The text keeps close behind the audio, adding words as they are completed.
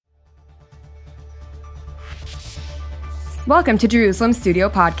Welcome to Jerusalem Studio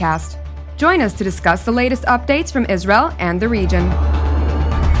Podcast. Join us to discuss the latest updates from Israel and the region.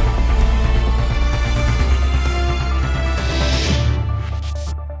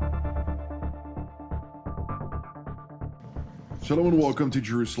 Shalom and welcome to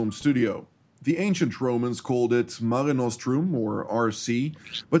Jerusalem Studio. The ancient Romans called it Mare Nostrum, or RC,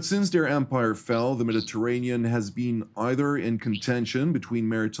 but since their empire fell, the Mediterranean has been either in contention between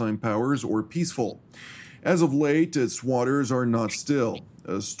maritime powers or peaceful. As of late, its waters are not still.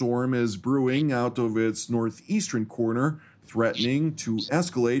 A storm is brewing out of its northeastern corner, threatening to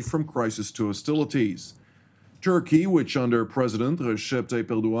escalate from crisis to hostilities. Turkey, which under President Recep Tayyip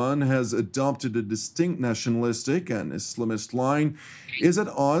Erdogan has adopted a distinct nationalistic and Islamist line, is at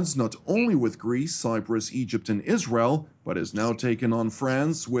odds not only with Greece, Cyprus, Egypt, and Israel, but has now taken on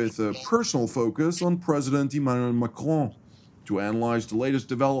France with a personal focus on President Emmanuel Macron. To analyze the latest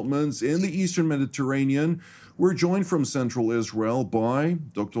developments in the Eastern Mediterranean, we're joined from Central Israel by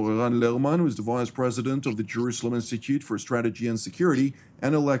Dr. Eran Lerman, who is the Vice President of the Jerusalem Institute for Strategy and Security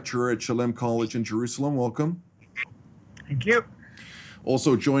and a lecturer at Shalem College in Jerusalem. Welcome. Thank you.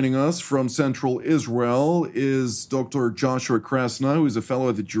 Also joining us from Central Israel is Dr. Joshua Krasna, who is a fellow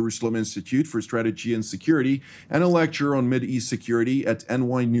at the Jerusalem Institute for Strategy and Security and a lecturer on Mideast security at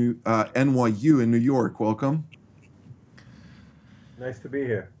NYU in New York. Welcome. Nice to be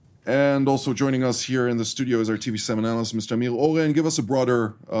here. And also joining us here in the studio is our TV7 analyst, Mr. Amir Oren. Give us a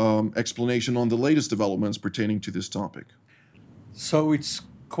broader explanation on the latest developments pertaining to this topic. So it's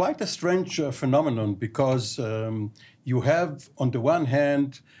quite a strange phenomenon because you have, on the one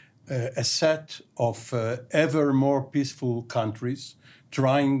hand, a set of ever more peaceful countries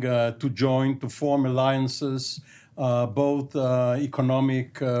trying to join, to form alliances, both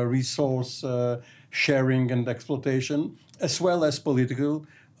economic resource sharing and exploitation, as well as political.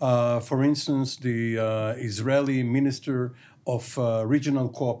 For instance, the Israeli Minister of Regional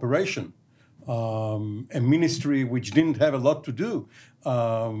Cooperation, a ministry which didn't have a lot to do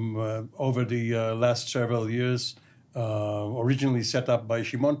over the last several years, originally set up by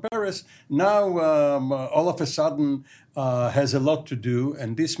Shimon Peres, now all of a sudden has a lot to do.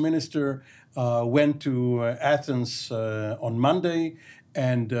 And this minister went to Athens on Monday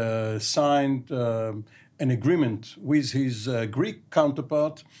and signed an agreement with his Greek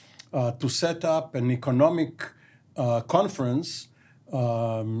counterpart to set up an economic conference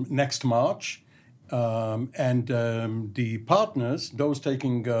next March. And the partners, those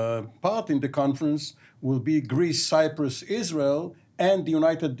taking part in the conference, will be Greece, Cyprus, Israel, and the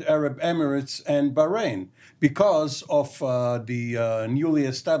United Arab Emirates and Bahrain, because of the newly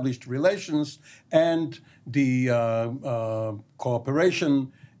established relations and the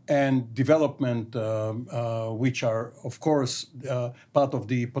cooperation and development, which are, of course, part of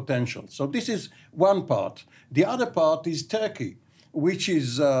the potential. So this is one part. The other part is Turkey, which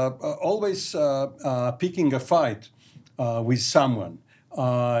is always picking a fight with someone.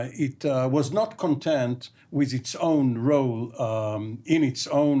 It was not content with its own role in its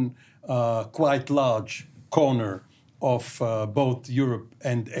own quite large corner of both Europe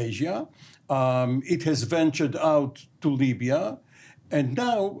and Asia. It has ventured out to Libya. And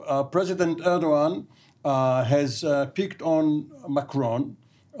now President Erdogan has picked on Macron,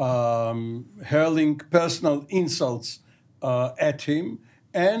 hurling personal insults at him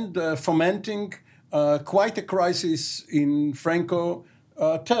and fomenting quite a crisis in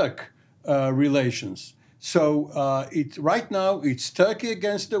Franco-Turk relations. So right now it's Turkey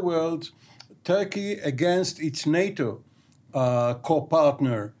against the world, Turkey against its NATO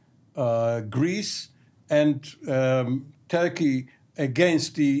co-partner Greece, and Turkey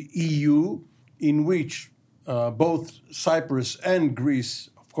against the EU, in which both Cyprus and Greece,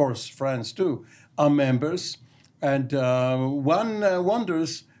 of course France too, are members. And one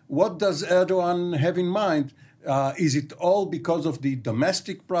wonders, what does Erdogan have in mind? Is it all because of the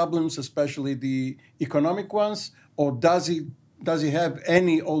domestic problems, especially the economic ones, or does he have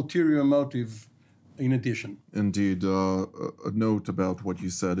any ulterior motive in addition? Indeed. A note about what you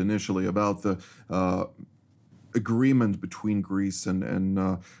said initially about the agreement between Greece and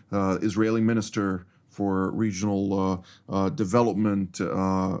Israeli Minister for Regional Development,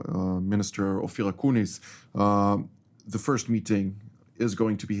 Minister Ophir Akunis. The first meeting is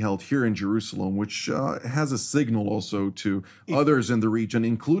going to be held here in Jerusalem, which has a signal also to others in the region,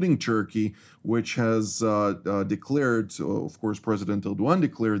 including Turkey, which has declared, of course, President Erdogan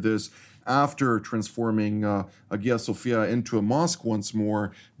declared this after transforming Hagia Sophia into a mosque once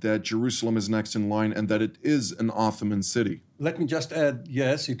more, that Jerusalem is next in line and that it is an Ottoman city. Let me just add,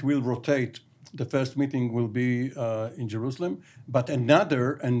 yes, it will rotate. The first meeting will be in Jerusalem, but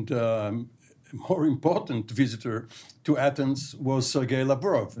another and more important visitor to Athens was Sergei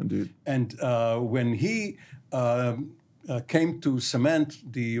Lavrov. Indeed. And when he came to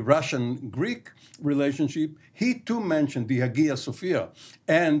cement the Russian-Greek relationship, he too mentioned the Hagia Sophia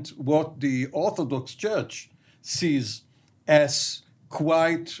and what the Orthodox Church sees as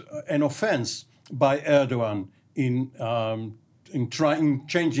quite an offense by Erdogan in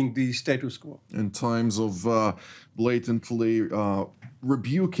changing the status quo. In times of blatantly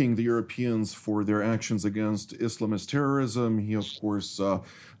rebuking the Europeans for their actions against Islamist terrorism, he, of course,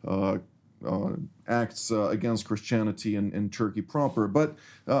 acts against Christianity in Turkey proper. But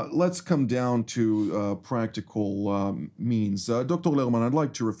let's come down to practical means. Dr. Lerman, I'd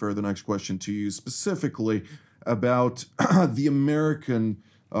like to refer the next question to you specifically about the American,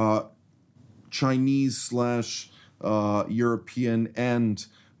 Chinese/European and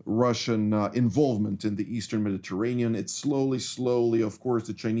Russian involvement in the Eastern Mediterranean. It's slowly, of course,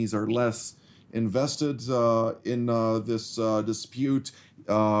 the Chinese are less invested in this dispute,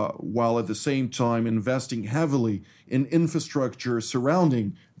 while at the same time investing heavily in infrastructure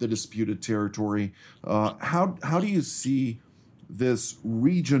surrounding the disputed territory. How do you see this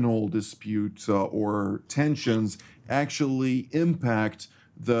regional dispute or tensions actually impact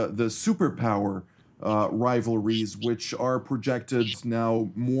the superpower rivalries, which are projected now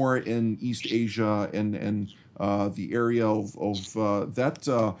more in East Asia and the area of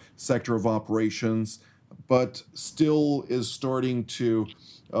that sector of operations, but still is starting to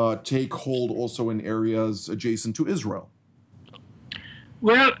take hold also in areas adjacent to Israel?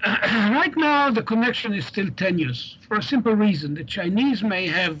 Well, right now the connection is still tenuous for a simple reason. The Chinese may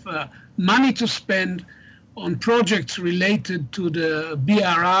have money to spend on projects related to the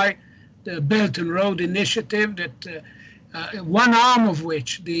BRI, the Belt and Road Initiative, that one arm of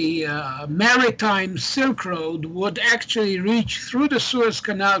which, the maritime Silk Road, would actually reach through the Suez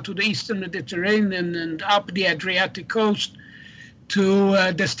Canal to the Eastern Mediterranean and up the Adriatic coast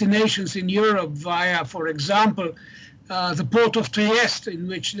to destinations in Europe via, for example, the port of Trieste, in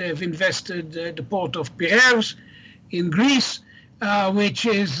which they've invested, the port of Piraeus in Greece, which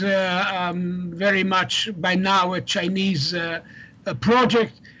is very much by now a Chinese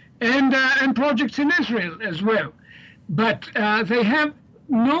project, and projects in Israel as well. But they have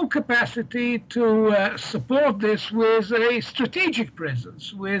no capacity to support this with a strategic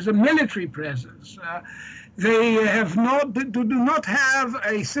presence, with a military presence. They do not have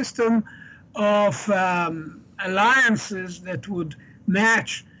a system of alliances that would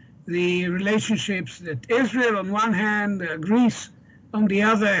match the relationships that Israel on one hand, Greece on the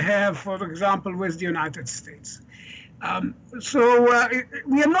other have, for example, with the United States. So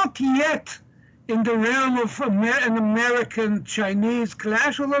we are not yet in the realm of an American-Chinese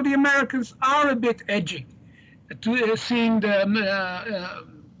clash, although the Americans are a bit edgy to seeing the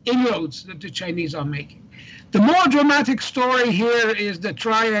inroads that the Chinese are making. The more dramatic story here is the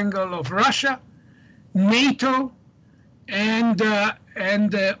triangle of Russia, NATO, and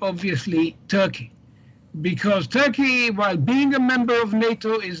obviously Turkey, because Turkey, while being a member of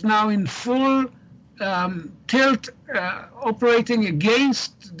NATO, is now in full tilt, operating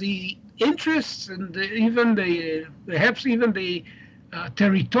against the interests and perhaps even the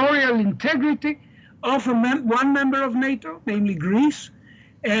territorial integrity of one member of NATO, namely Greece,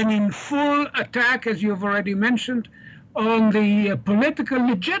 and in full attack, as you've already mentioned, on the political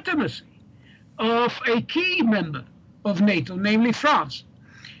legitimacy of a key member of NATO, namely France.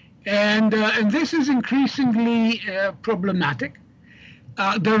 And this is increasingly problematic.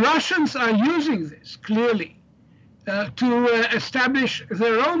 The Russians are using this, clearly, to establish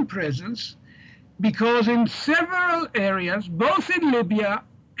their own presence, because in several areas, both in Libya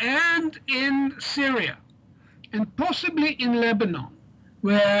and in Syria, and possibly in Lebanon,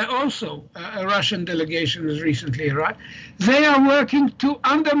 where also a Russian delegation has recently arrived, they are working to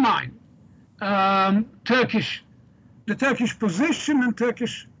undermine the Turkish position and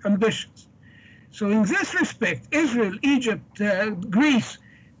Turkish ambitions. So in this respect, Israel, Egypt, Greece,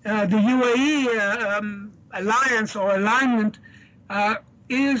 the UAE alliance or alignment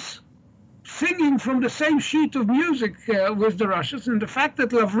is singing from the same sheet of music with the Russians. And the fact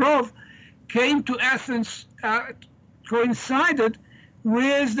that Lavrov came to Athens coincided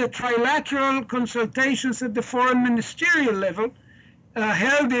with the trilateral consultations at the foreign ministerial level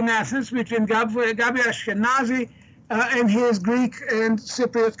held in Athens between Gabi Ashkenazi and his Greek and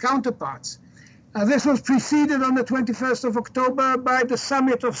Cypriot counterparts. This was preceded on the 21st of October by the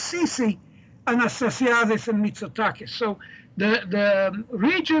summit of Sisi, Anastasiadis and Mitsotakis. So the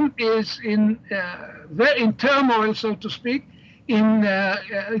region is in turmoil, so to speak, in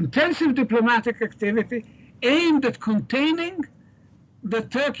intensive diplomatic activity aimed at containing the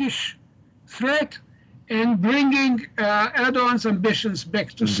Turkish threat and bringing Erdogan's ambitions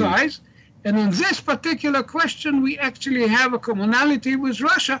back to size. And on this particular question, we actually have a commonality with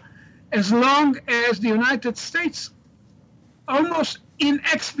Russia, as long as the United States almost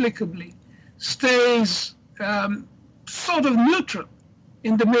inexplicably stays sort of neutral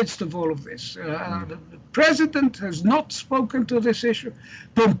in the midst of all of this. The president has not spoken to this issue.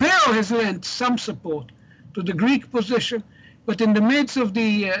 Pompeo has lent some support to the Greek position, but in the midst of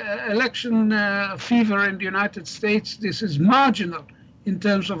the election fever in the United States, this is marginal in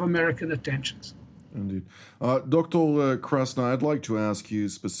terms of American attentions. Indeed. Dr. Krasna, I'd like to ask you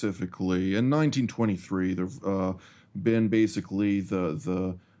specifically, in 1923, there have been basically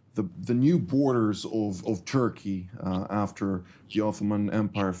the new borders of Turkey after the Ottoman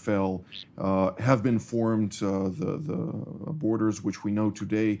Empire fell have been formed, the borders which we know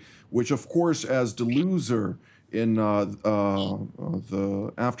today, which of course as the loser in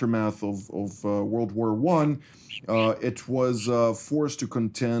the aftermath of World War I, it was forced to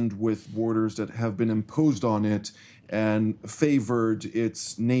contend with borders that have been imposed on it and favored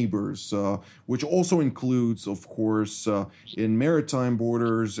its neighbors, which also includes, of course, in maritime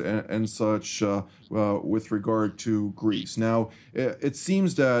borders and such with regard to Greece. Now, it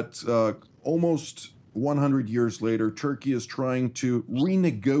seems that almost 100 years later, Turkey is trying to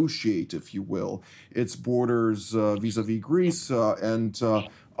renegotiate, if you will, its borders vis-a-vis Greece and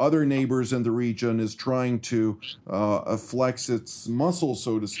other neighbors in the region, is trying to flex its muscle,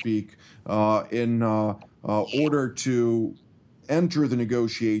 so to speak, in order to enter the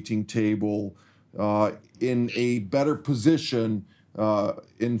negotiating table in a better position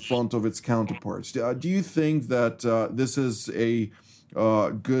in front of its counterparts. Do you think that this is a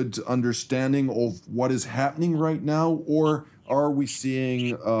good understanding of what is happening right now, or are we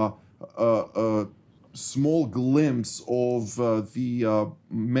seeing a small glimpse of the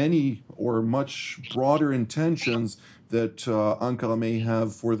many or much broader intentions that Ankara may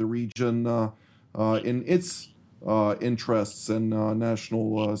have for the region in its interests and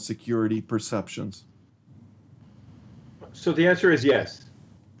national security perceptions? So the answer is yes.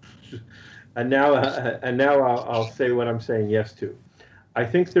 And now I'll say what I'm saying yes to. I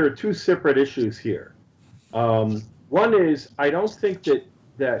think there are two separate issues here. One is, I don't think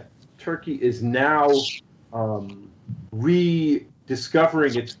that Turkey is now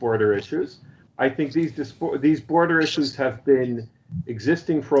rediscovering its border issues. I think these border issues have been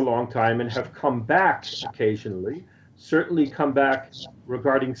existing for a long time and have come back occasionally, certainly come back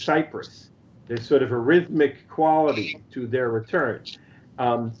regarding Cyprus. There's sort of a rhythmic quality to their return.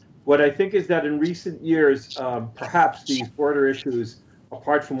 What I think is that in recent years, perhaps these border issues,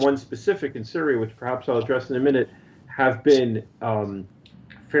 apart from one specific in Syria, which perhaps I'll address in a minute, have been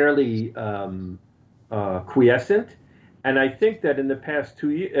fairly quiescent. And I think that in the past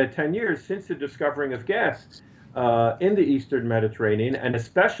 10 years, since the discovering of gas in the Eastern Mediterranean, and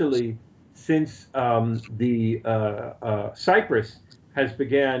especially since Cyprus has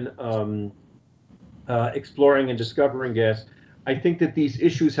began exploring and discovering gas, I think that these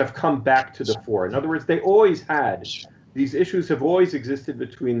issues have come back to the fore. In other words, they always had. These issues have always existed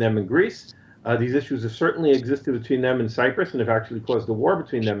between them and Greece. These issues have certainly existed between them and Cyprus and have actually caused a war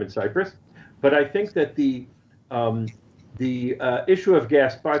between them and Cyprus. But I think that the issue of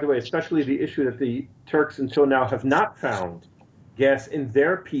gas, by the way, especially the issue that the Turks until now have not found gas in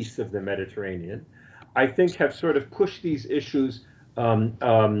their piece of the Mediterranean, I think have sort of pushed these issues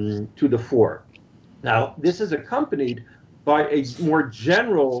to the fore. Now, this is accompanied by a more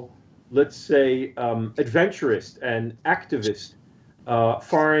general, let's say, adventurist and activist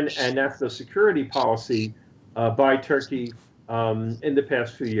foreign and national security policy by Turkey in the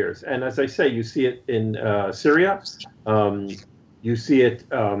past few years. And as I say, you see it in Syria. You see it,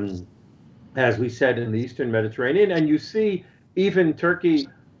 as we said, in the Eastern Mediterranean. And you see even Turkey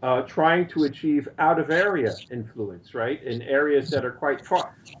trying to achieve out-of-area influence, right, in areas that are quite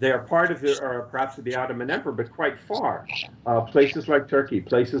far. They are part of perhaps of the Ottoman Empire, but quite far. Places like Turkey,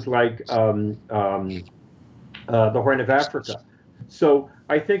 places like the Horn of Africa. So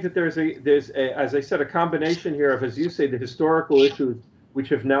I think that there's as I said, a combination here of, as you say, the historical issues which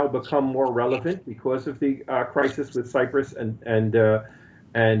have now become more relevant because of the crisis with Cyprus and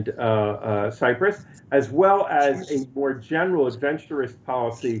Cyprus, as well as a more general adventurist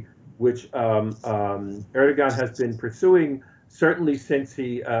policy which Erdogan has been pursuing, certainly since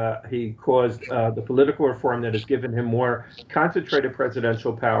he caused the political reform that has given him more concentrated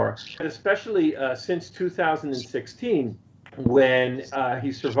presidential power, and especially since 2016, when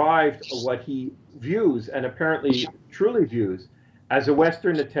he survived what he views, and apparently truly views, as a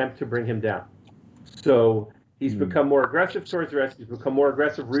Western attempt to bring him down. So He's become more aggressive towards the rest. He's become more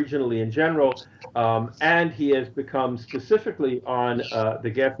aggressive regionally in general, and he has become specifically on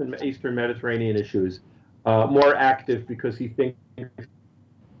the gas and Eastern Mediterranean issues more active because he thinks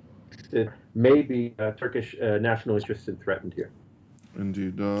that maybe Turkish national interests are threatened here.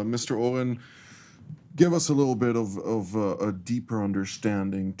 Indeed. Mr. Oren, give us a little bit of a deeper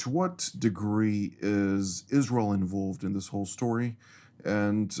understanding. To what degree is Israel involved in this whole story?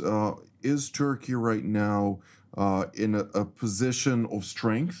 And is Turkey right now in a position of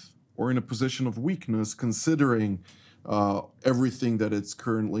strength or in a position of weakness, considering everything that it's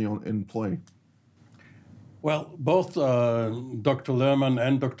currently in play? Well, both Dr. Lerman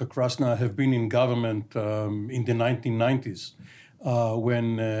and Dr. Krasna have been in government in the 1990s,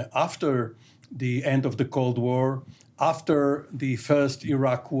 when after the end of the Cold War, after the first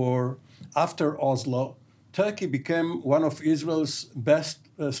Iraq War, after Oslo, Turkey became one of Israel's best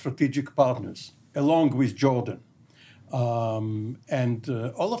strategic partners, along with Jordan. And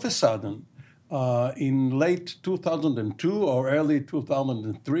all of a sudden, in late 2002 or early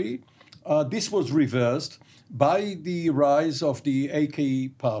 2003, this was reversed by the rise of the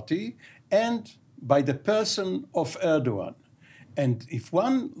AK party and by the person of Erdogan. And if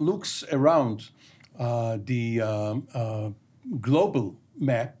one looks around the global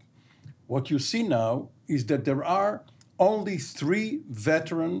map, what you see now is that there are only 3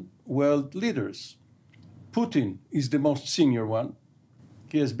 veteran world leaders. Putin is the most senior one.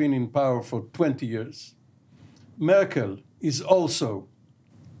 He has been in power for 20 years. Merkel is also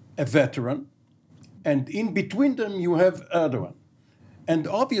a veteran. And in between them, you have Erdogan. And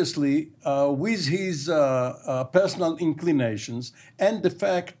obviously, with his personal inclinations and the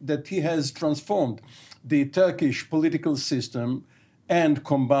fact that he has transformed the Turkish political system and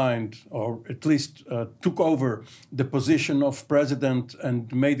combined, or at least took over the position of president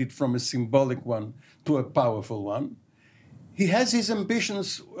and made it from a symbolic one to a powerful one, he has his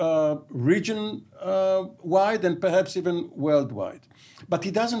ambitions region-wide and perhaps even worldwide. But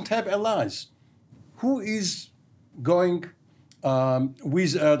he doesn't have allies. Who is going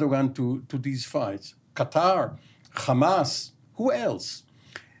with Erdogan to these fights? Qatar, Hamas, who else?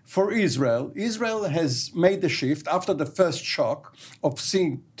 For Israel, Israel has made the shift after the first shock of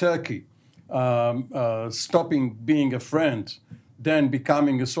seeing Turkey stopping being a friend, then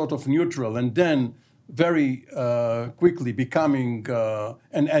becoming a sort of neutral, and then very quickly becoming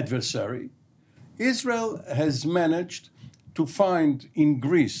an adversary. Israel has managed to find in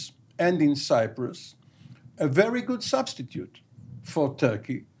Greece and in Cyprus a very good substitute for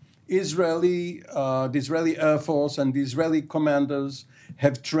Turkey. The Israeli Air Force and the Israeli commanders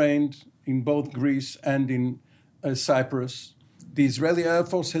have trained in both Greece and in Cyprus. The Israeli Air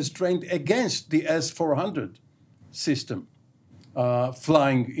Force has trained against the S-400 system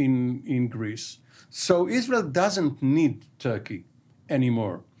flying in Greece. So Israel doesn't need Turkey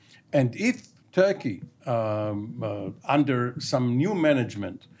anymore. And if Turkey, under some new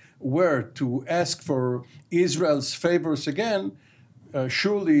management, were to ask for Israel's favors again,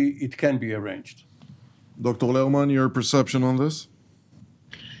 surely it can be arranged. Dr. Lerman, your perception on this?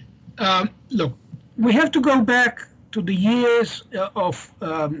 Look, we have to go back to the years of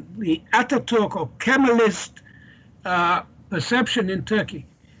the Ataturk or Kemalist perception in Turkey.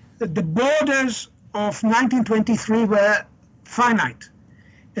 That the borders of 1923 were finite.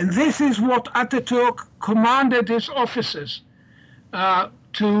 And this is what Ataturk commanded his officers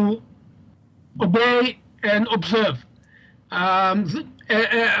to obey and observe.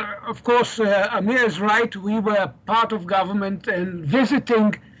 Of course, Amir is right. We were part of government and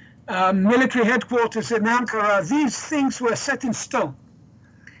visiting military headquarters in Ankara. These things were set in stone.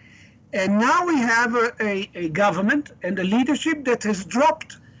 And now we have a government and a leadership that has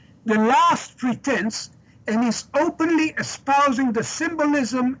dropped the last pretense and is openly espousing the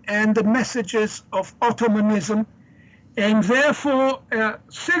symbolism and the messages of Ottomanism, and therefore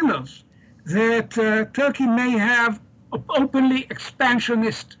signals that Turkey may have openly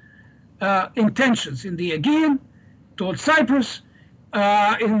expansionist intentions in the Aegean, towards Cyprus,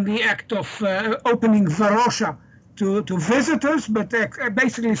 in the act of opening Varosha to visitors, but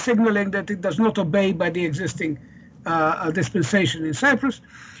basically signaling that it does not obey by the existing dispensation in Cyprus,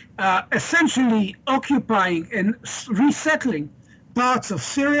 essentially occupying and resettling parts of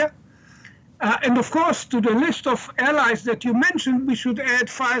Syria. And of course, to the list of allies that you mentioned, we should add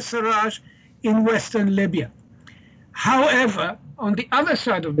Fayez Sarraj in Western Libya. However, on the other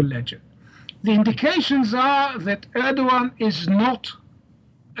side of the ledger, the indications are that Erdogan is not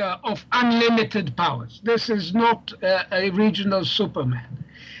of unlimited powers. This is not a regional Superman.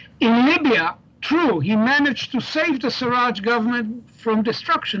 In Libya, true, he managed to save the Sarraj government from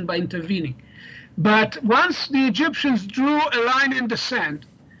destruction by intervening. But once the Egyptians drew a line in the sand,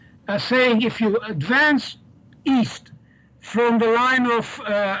 saying if you advance east from the line of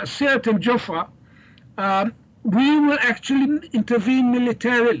Sirte and Jaffa, we will actually intervene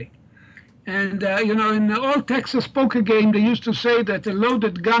militarily. And, in the old Texas poker game, they used to say that a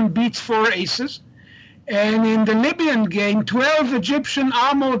loaded gun beats 4 aces. And in the Libyan game, 12 Egyptian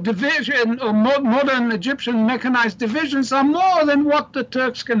armored division or modern Egyptian mechanized divisions are more than what the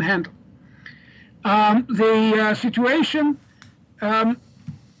Turks can handle. The situation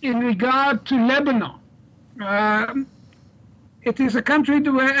in regard to Lebanon, it is a country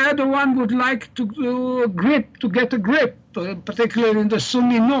where Erdogan would like to get a grip, particularly in the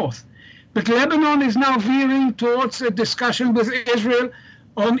Sunni north. But Lebanon is now veering towards a discussion with Israel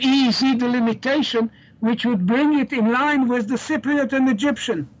on EEZ delimitation, which would bring it in line with the Cypriot and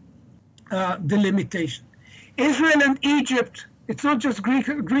Egyptian delimitation. Israel and Egypt, it's not just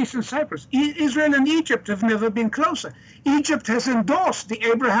Greece and Cyprus. Israel and Egypt have never been closer. Egypt has endorsed the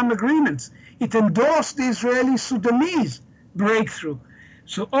Abraham agreements. It endorsed the Israeli-Sudanese breakthrough.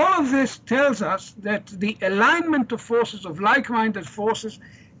 So all of this tells us that the alignment of forces, of like-minded forces,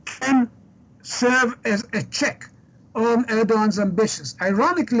 can serve as a check on Erdogan's ambitions.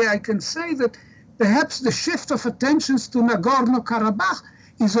 Ironically, I can say that perhaps the shift of attentions to Nagorno-Karabakh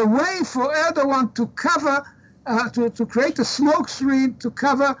is a way for Erdogan to cover, to create a smokescreen to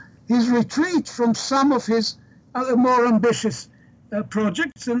cover his retreat from some of his more ambitious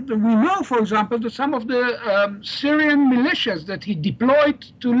projects. And we know, for example, that some of the Syrian militias that he deployed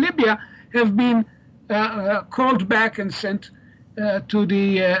to Libya have been called back and sent to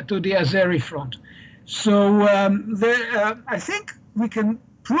the Azeri front. So I think we can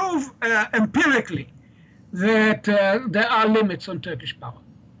prove empirically that there are limits on Turkish power.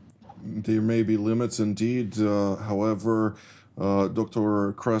 There may be limits indeed. However,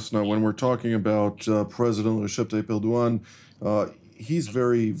 Dr. Krasna, when we're talking about President Recep Tayyip Erdogan, he's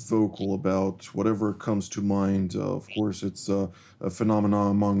very vocal about whatever comes to mind. Of course, it's a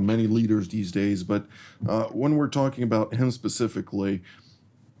phenomenon among many leaders these days. But when we're talking about him specifically,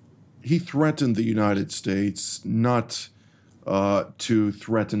 he threatened the United States not to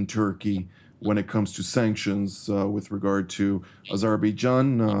threaten Turkey when it comes to sanctions with regard to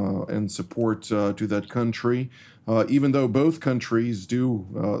Azerbaijan and support to that country, even though both countries do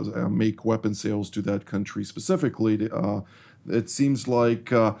make weapon sales to that country specifically. It seems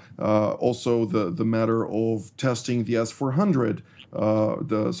like also the matter of testing the S-400,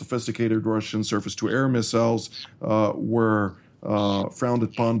 the sophisticated Russian surface-to-air missiles, were frowned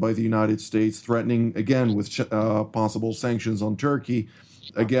upon by the United States, threatening, again, with possible sanctions on Turkey,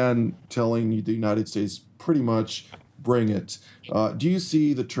 again, telling the United States pretty much bring it. Do you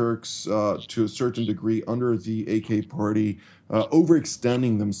see the Turks, to a certain degree, under the AK party,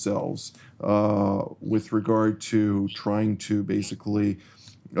 overextending themselves with regard to trying to basically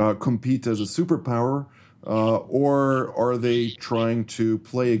compete as a superpower? Or are they trying to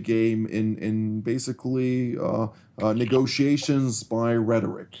play a game in basically negotiations by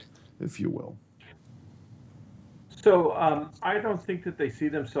rhetoric, if you will? So I don't think that they see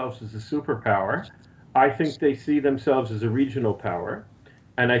themselves as a superpower. I think they see themselves as a regional power.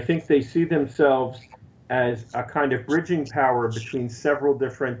 And I think they see themselves as a kind of bridging power between several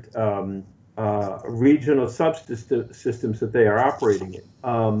different regional subsystems that they are operating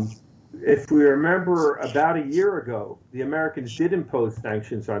in. If we remember, about a year ago, the Americans did impose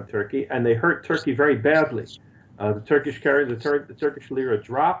sanctions on Turkey, and they hurt Turkey very badly. The Turkish lira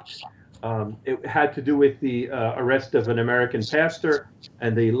dropped. It had to do with the arrest of an American pastor,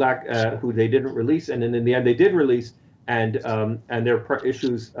 and who they didn't release, and then in the end they did release, and their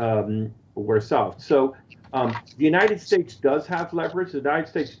issues were solved. So the United States does have leverage. The United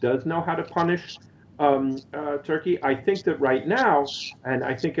States does know how to punish Turkey. I think that right now, and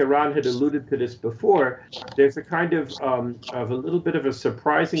I think Iran had alluded to this before, there's a kind of a little bit of a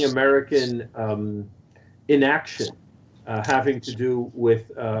surprising American inaction having to do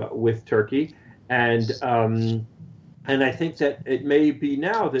with Turkey, and I think that it may be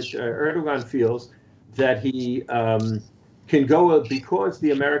now that Erdogan feels that he can go, because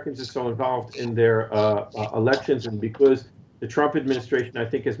the Americans are so involved in their elections, and because the Trump administration, I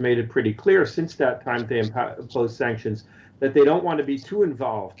think, has made it pretty clear since that time they imposed sanctions that they don't want to be too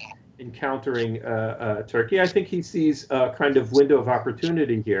involved in countering Turkey. I think he sees a kind of window of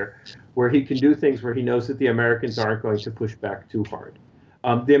opportunity here where he can do things where he knows that the Americans aren't going to push back too hard.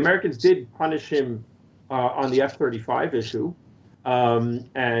 The Americans did punish him on the F-35 issue.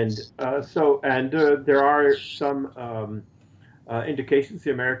 And there are some indications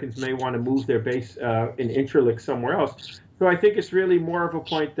the Americans may want to move their base in Incirlik somewhere else. So I think it's really more of a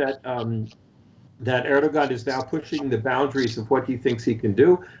point that that Erdogan is now pushing the boundaries of what he thinks he can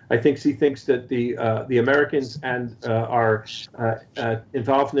do. I think he thinks that the Americans are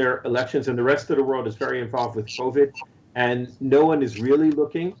involved in their elections, and the rest of the world is very involved with COVID, and no one is really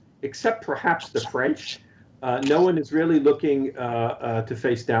looking, except perhaps the French. No one is really looking to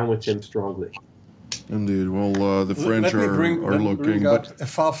face down with him strongly. Indeed. Well, the French are looking. Bring up a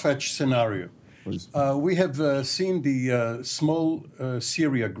far-fetched scenario. We have seen the small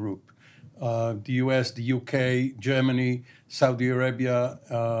Syria group. The US, the UK, Germany, Saudi Arabia,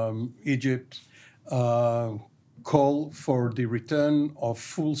 Egypt call for the return of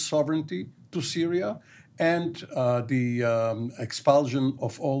full sovereignty to Syria and the expulsion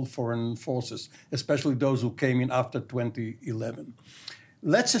of all foreign forces, especially those who came in after 2011.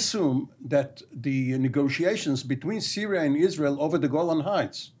 Let's assume that the negotiations between Syria and Israel over the Golan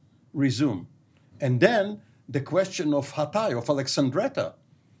Heights resume. And then the question of Hatay, of Alexandretta,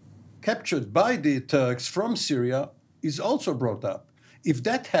 captured by the Turks from Syria, is also brought up. If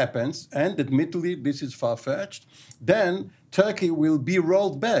that happens, and admittedly this is far-fetched, then Turkey will be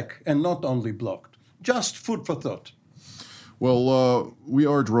rolled back and not only blocked. Just food for thought. Well, we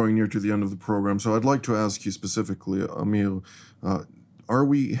are drawing near to the end of the program, so I'd like to ask you specifically, Amir, are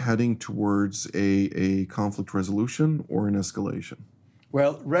we heading towards a conflict resolution or an escalation?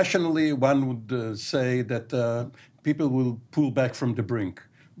 Well, rationally, one would say that people will pull back from the brink.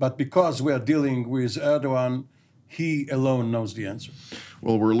 But because we are dealing with Erdogan, he alone knows the answer.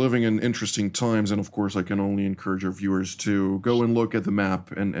 Well, we're living in interesting times, and of course I can only encourage our viewers to go and look at the map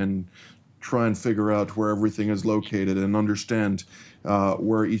and try and figure out where everything is located and understand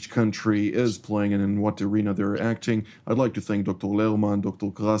where each country is playing and in what arena they're acting. I'd like to thank Dr. Lerman, Dr.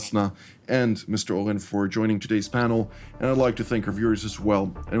 Krasna, and Mr. Oren for joining today's panel, and I'd like to thank our viewers as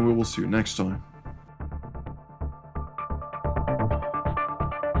well, and we will see you next time.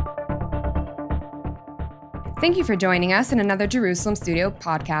 Thank you for joining us in another Jerusalem Studio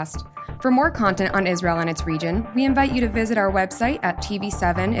podcast. For more content on Israel and its region, we invite you to visit our website at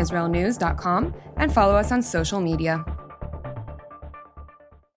tv7israelnews.com and follow us on social media.